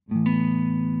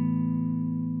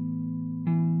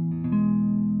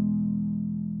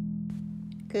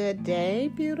Good day,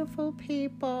 beautiful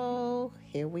people.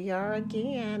 Here we are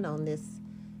again on this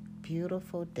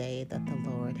beautiful day that the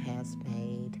Lord has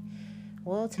made.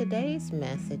 Well, today's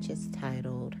message is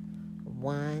titled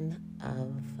One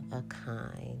of a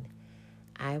Kind.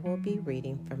 I will be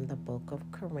reading from the book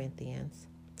of Corinthians,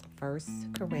 1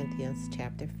 Corinthians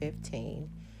chapter 15,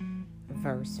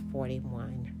 verse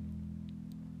 41.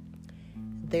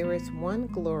 There is one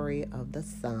glory of the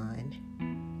sun,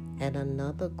 and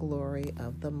another glory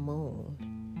of the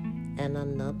moon, and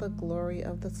another glory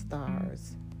of the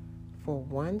stars, for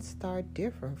one star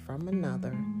different from another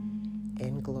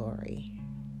in glory.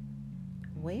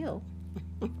 Well,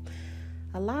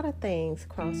 a lot of things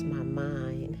crossed my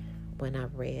mind when I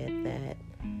read that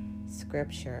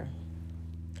scripture.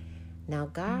 Now,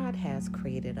 God has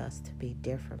created us to be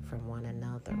different from one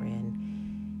another,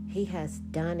 and He has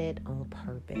done it on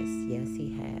purpose. Yes,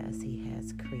 He has. He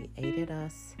has created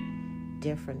us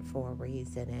different for a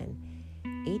reason,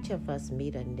 and each of us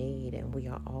meet a need, and we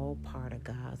are all part of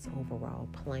God's overall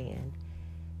plan.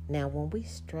 Now, when we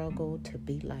struggle to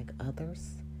be like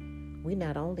others, we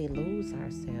not only lose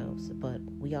ourselves, but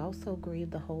we also grieve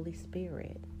the Holy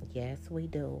Spirit. Yes, we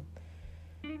do.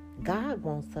 God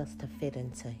wants us to fit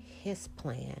into His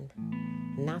plan,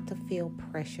 not to feel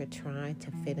pressure trying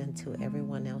to fit into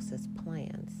everyone else's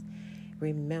plans.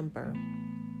 Remember,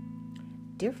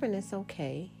 different is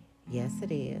okay. Yes,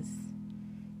 it is.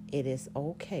 It is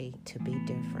okay to be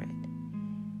different.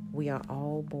 We are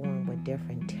all born with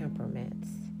different temperaments,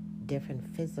 different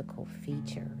physical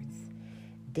features,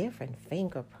 different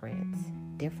fingerprints,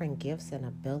 different gifts and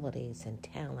abilities and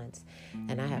talents.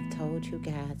 And I have told you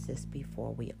guys this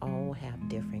before. We all have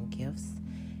different gifts,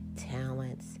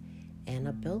 talents, and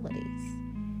abilities.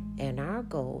 And our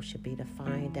goal should be to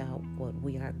find out what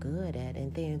we are good at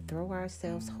and then throw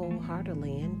ourselves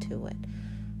wholeheartedly into it.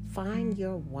 Find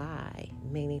your why,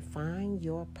 meaning find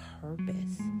your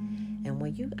purpose. And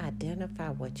when you identify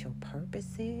what your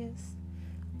purpose is,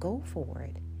 go for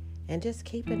it. And just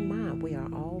keep in mind, we are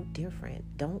all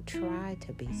different. Don't try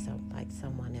to be like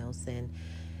someone else. And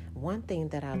one thing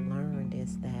that I learned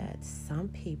is that some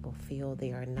people feel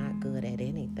they are not good at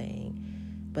anything,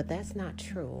 but that's not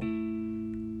true.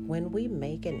 When we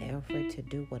make an effort to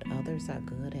do what others are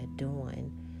good at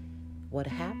doing, what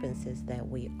happens is that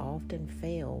we often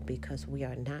fail because we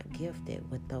are not gifted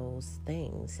with those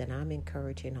things. And I'm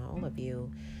encouraging all of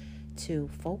you to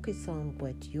focus on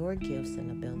what your gifts and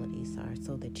abilities are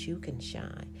so that you can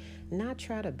shine. Not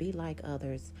try to be like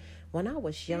others. When I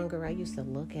was younger, I used to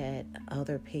look at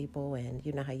other people, and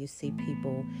you know how you see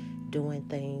people doing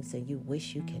things and you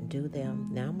wish you can do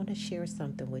them. Now I'm going to share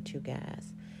something with you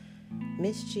guys.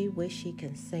 Miss G wish she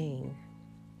can sing.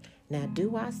 Now,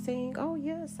 do I sing? Oh,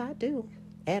 yes, I do.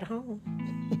 At home.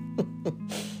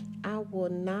 I will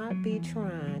not be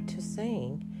trying to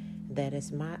sing. That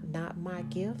is not my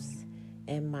gifts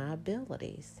and my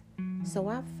abilities. So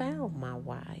I found my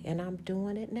why, and I'm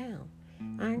doing it now.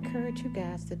 I encourage you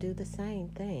guys to do the same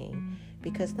thing,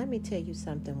 because let me tell you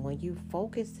something. When you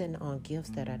focusing on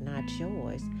gifts that are not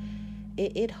yours,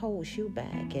 it holds you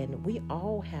back, and we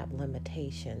all have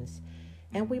limitations,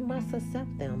 and we must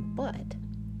accept them. But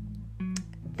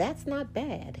that's not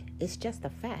bad. It's just a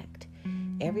fact.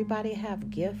 Everybody have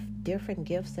different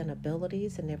gifts and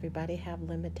abilities, and everybody have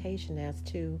limitation as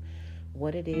to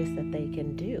what it is that they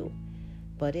can do.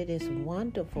 But it is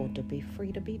wonderful to be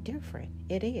free to be different.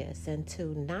 It is. And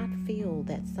to not feel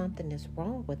that something is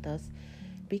wrong with us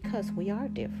because we are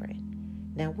different.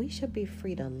 Now, we should be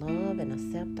free to love and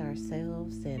accept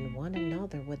ourselves and one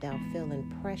another without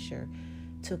feeling pressure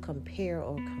to compare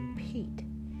or compete.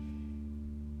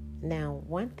 Now,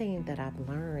 one thing that I've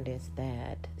learned is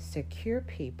that secure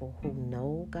people who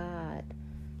know God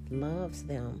loves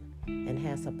them and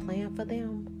has a plan for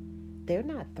them, they're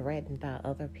not threatened by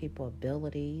other people's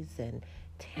abilities and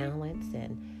talents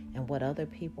and what other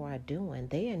people are doing.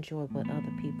 They enjoy what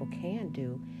other people can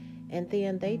do, and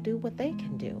then they do what they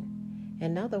can do.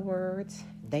 In other words,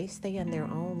 they stay in their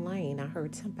own lane. I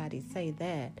heard somebody say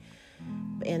that.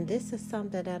 And this is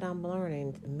something that I'm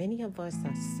learning. Many of us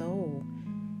are so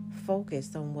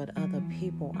focused on what other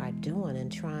people are doing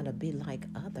and trying to be like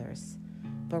others.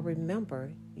 But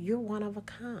remember, you're one of a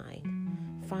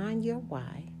kind. Find your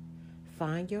why,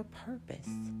 find your purpose,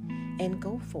 and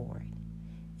go for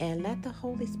it. And let the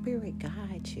Holy Spirit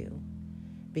guide you.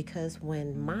 Because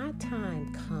when my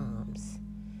time comes,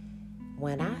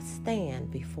 when I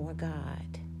stand before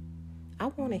God, I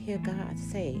want to hear God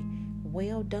say,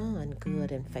 "Well done,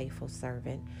 good and faithful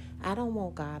servant." I don't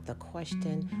want God to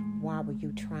question, why were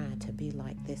you trying to be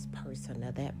like this person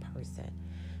or that person?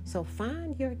 So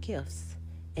find your gifts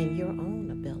and your own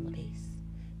abilities.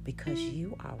 because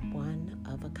you are one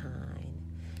of a kind.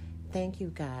 Thank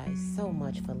you guys so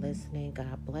much for listening.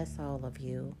 God bless all of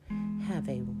you. Have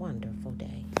a wonderful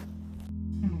day.